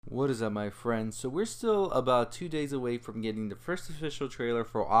What is up, my friends? So we're still about 2 days away from getting the first official trailer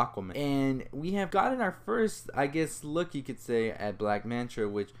for Aquaman, and we have gotten our first, I guess, look you could say at Black Manta,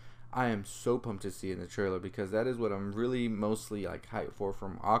 which I am so pumped to see in the trailer because that is what I'm really mostly like hyped for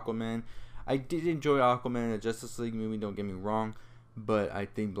from Aquaman. I did enjoy Aquaman, the Justice League movie, don't get me wrong, but I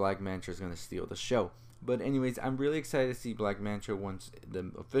think Black Manta is gonna steal the show. But anyways, I'm really excited to see Black Manta once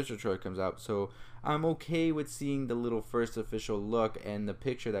the official trailer comes out. So I'm okay with seeing the little first official look and the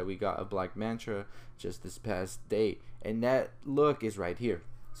picture that we got of Black Manta just this past day. And that look is right here.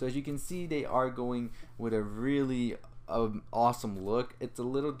 So as you can see, they are going with a really awesome look. It's a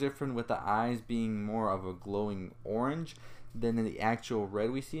little different with the eyes being more of a glowing orange than the actual red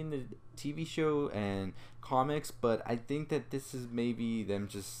we see in the TV show and comics. But I think that this is maybe them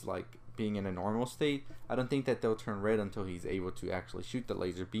just like being in a normal state. I don't think that they'll turn red until he's able to actually shoot the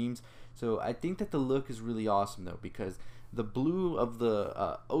laser beams. So I think that the look is really awesome though, because the blue of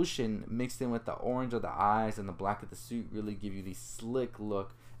the ocean mixed in with the orange of the eyes and the black of the suit really give you the slick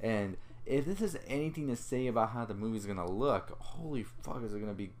look. And if this is anything to say about how the movie's gonna look, holy fuck, is it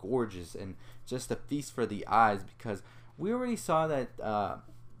gonna be gorgeous and just a feast for the eyes, because we already saw that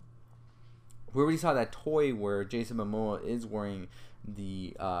toy where Jason Momoa is wearing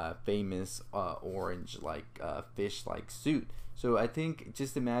the famous orange like fish like suit. So I think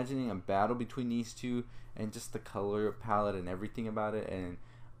just imagining a battle between these two and just the color palette and everything about it, and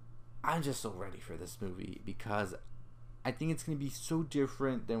I'm just so ready for this movie because I think it's going to be so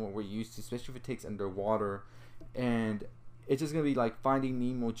different than what we're used to, especially if it takes underwater, and it's just going to be like Finding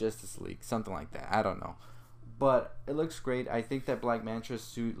Nemo Justice League, something like that. I don't know. But it looks great. I think that Black Manta's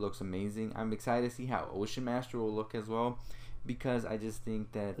suit looks amazing. I'm excited to see how Ocean Master will look as well, because I just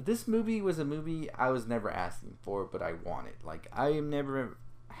think that this movie was a movie I was never asking for, but I wanted. Like, I never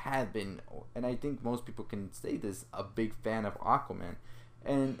had been, and I think most people can say this, a big fan of Aquaman.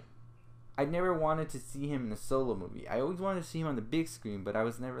 And I never wanted to see him in a solo movie. I always wanted to see him on the big screen, but I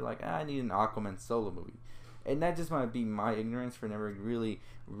was never like, I need an Aquaman solo movie. And that just might be my ignorance for never really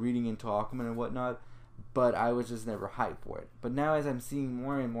reading into Aquaman and whatnot, but I was just never hyped for it. But now as I'm seeing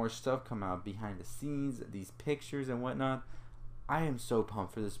more and more stuff come out behind the scenes, these pictures and whatnot, I am so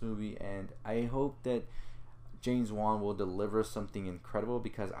pumped for this movie, and I hope that James Wan will deliver something incredible,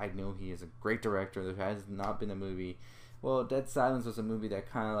 because I know he is a great director. There has not been a movie, well, Dead Silence was a movie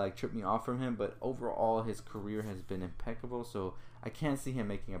that kind of like tripped me off from him, but overall his career has been impeccable, so I can't see him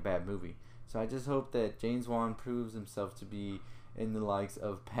making a bad movie. So I just hope that James Wan proves himself to be in the likes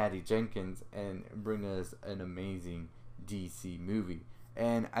of Patty Jenkins and bring us an amazing DC movie.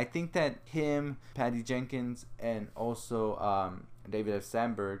 And I think that him, Patty Jenkins, and also David F.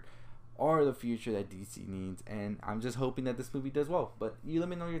 Sandberg are the future that DC needs, and I'm just hoping that this movie does well. But you let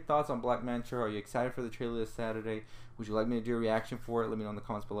me know your thoughts on Black Manta. Are you excited for the trailer this Saturday? Would you like me to do a reaction for it? Let me know in the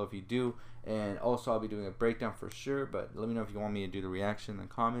comments below if you do. And also, I'll be doing a breakdown for sure, but let me know if you want me to do the reaction in the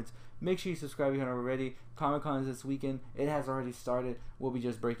comments. Make sure you subscribe if you haven't already. Comic-Con is this weekend. It has already started. We'll be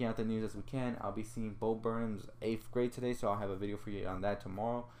just breaking out the news as we can. I'll be seeing Bo Burnham's 8th grade today, so I'll have a video for you on that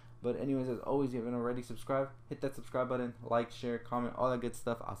tomorrow. But anyways, as always, if you haven't already subscribed, hit that subscribe button, like, share, comment, all that good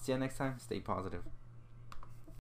stuff. I'll see you next time. Stay positive.